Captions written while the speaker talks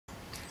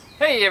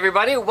Hey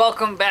everybody,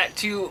 welcome back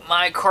to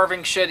my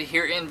carving shed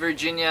here in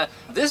Virginia.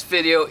 This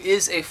video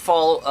is a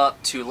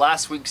follow-up to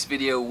last week's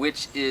video,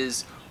 which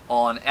is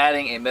on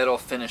adding a metal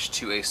finish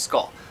to a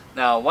skull.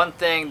 Now, one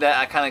thing that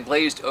I kind of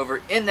glazed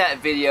over in that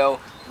video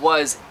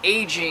was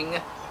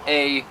aging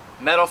a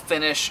metal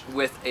finish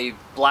with a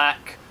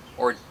black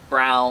or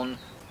brown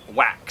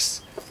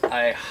wax.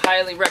 I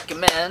highly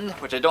recommend,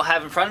 which I don't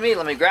have in front of me,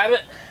 let me grab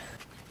it,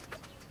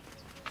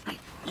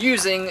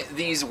 using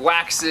these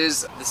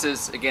waxes. This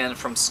is again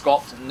from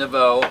Sculpt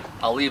Nouveau.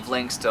 I'll leave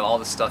links to all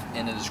the stuff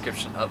in the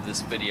description of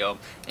this video,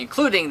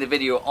 including the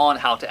video on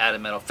how to add a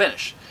metal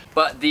finish.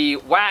 But the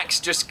wax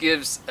just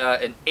gives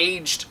an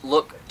aged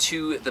look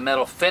to the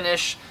metal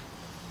finish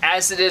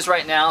as it is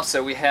right now.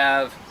 So we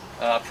have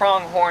a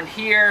pronghorn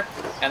here,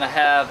 and I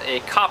have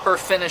a copper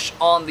finish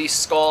on the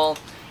skull.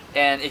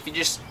 And if you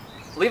just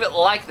leave it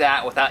like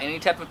that without any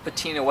type of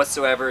patina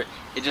whatsoever,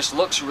 it just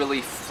looks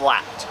really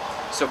flat.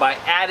 So by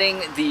adding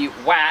the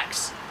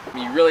wax,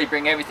 you really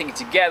bring everything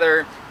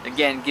together,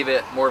 again, give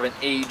it more of an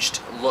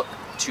aged look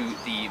to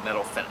the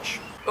metal finish.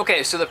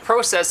 Okay, so the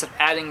process of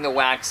adding the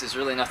wax is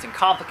really nothing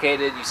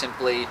complicated. You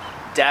simply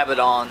dab it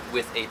on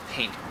with a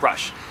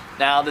paintbrush.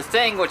 Now, the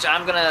thing which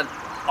I'm gonna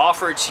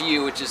offer to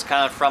you, which is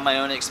kind of from my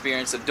own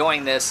experience of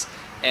doing this,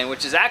 and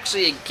which is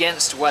actually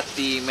against what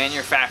the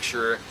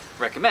manufacturer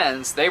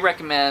recommends. They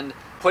recommend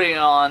putting it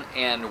on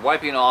and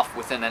wiping it off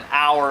within an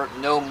hour,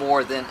 no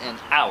more than an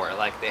hour.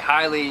 Like, they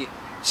highly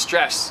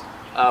stress,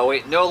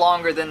 wait no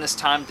longer than this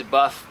time to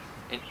buff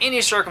in any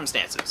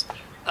circumstances.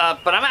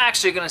 But I'm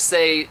actually gonna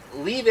say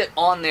leave it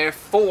on there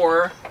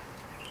for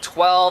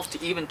 12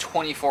 to even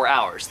 24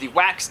 hours. The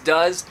wax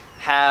does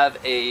have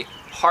a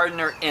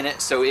hardener in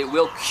it, so it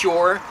will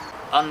cure,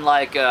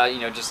 unlike,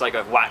 just like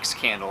a wax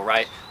candle,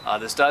 right?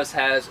 This does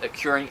has a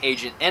curing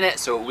agent in it,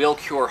 so it will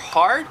cure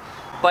hard.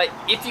 But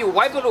if you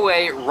wipe it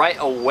away right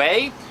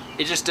away,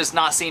 it just does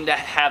not seem to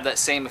have that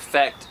same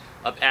effect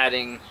of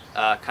adding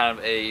kind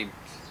of a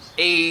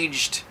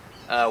aged,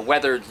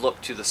 weathered look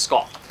to the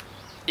skull.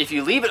 If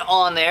you leave it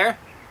on there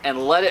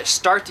and let it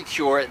start to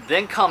cure,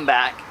 then come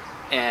back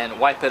and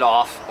wipe it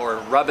off or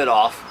rub it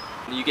off,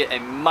 you get a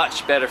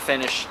much better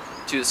finish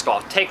to the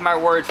skull. Take my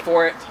word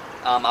for it.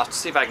 I'll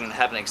see if I can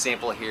have an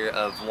example here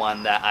of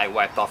one that I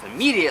wiped off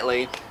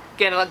immediately.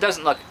 Again, it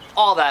doesn't look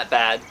all that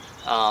bad.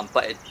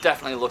 But it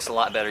definitely looks a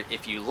lot better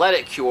if you let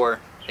it cure.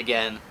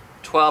 Again,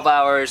 12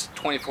 hours,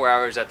 24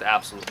 hours at the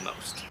absolute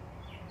most.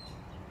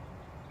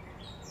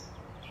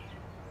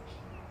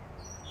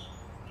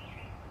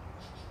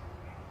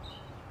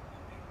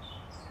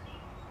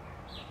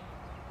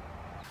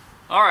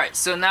 Alright,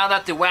 so now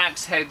that the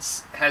wax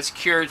has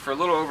cured for a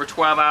little over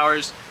 12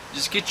 hours,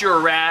 just get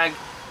your rag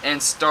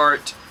and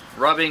start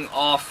rubbing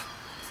off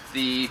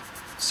the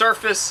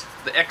surface,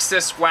 the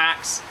excess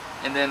wax,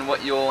 and then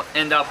what you'll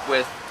end up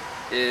with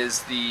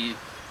is the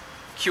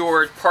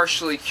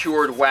partially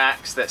cured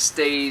wax that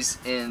stays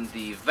in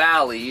the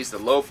valleys, the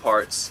low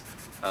parts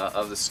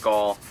of the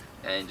skull,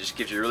 and just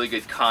gives you a really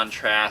good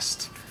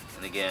contrast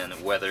and, again,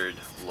 weathered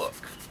look.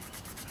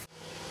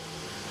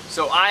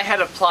 So I had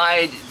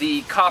applied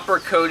the copper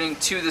coating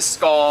to the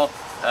skull.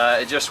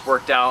 It just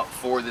worked out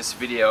for this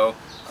video.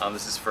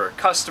 This is for a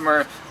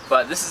customer,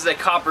 but this is a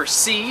copper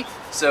C,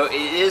 so it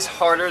is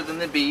harder than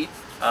the B,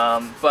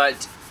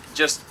 but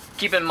just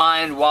keep in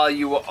mind while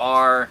you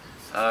are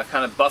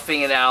kind of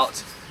buffing it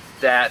out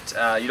that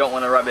you don't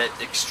want to rub it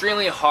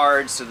extremely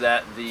hard so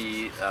that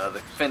the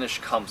finish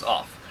comes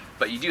off.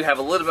 But you do have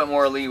a little bit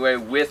more leeway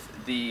with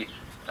the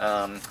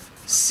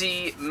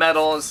C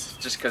metals,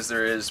 just because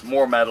there is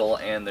more metal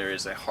and there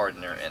is a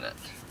hardener in it.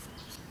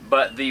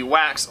 But the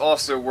wax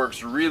also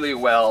works really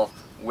well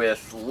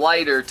with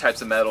lighter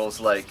types of metals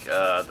like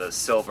the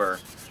silver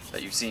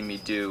that you've seen me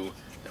do.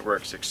 It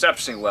works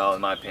exceptionally well,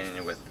 in my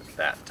opinion, with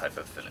that type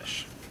of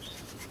finish.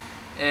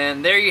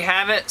 And there you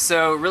have it.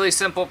 So really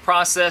simple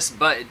process,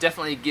 but it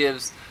definitely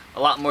gives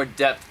a lot more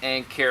depth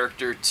and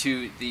character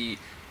to the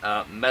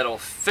metal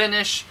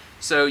finish.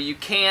 So you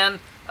can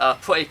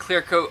put a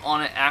clear coat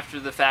on it after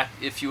the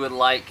fact if you would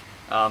like.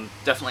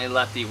 Definitely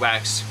let the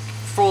wax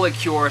fully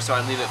cure, so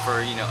I'd leave it for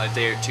a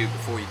day or two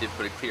before you did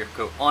put a clear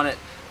coat on it.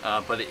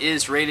 But it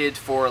is rated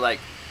for like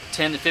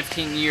 10 to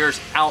 15 years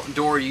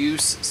outdoor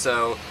use,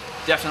 so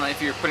definitely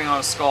if you're putting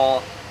on a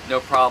skull, no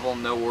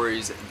problem, no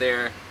worries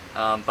there.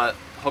 But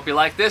hope you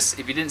like this.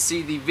 If you didn't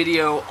see the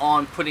video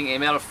on putting a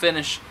metal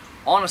finish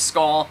on a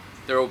skull,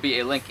 there will be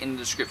a link in the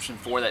description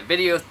for that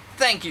video.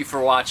 Thank you for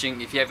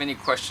watching. If you have any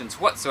questions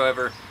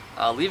whatsoever,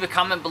 leave a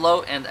comment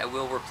below and I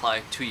will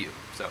reply to you.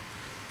 So,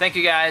 thank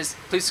you guys.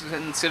 Please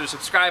consider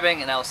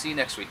subscribing, and I will see you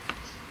next week.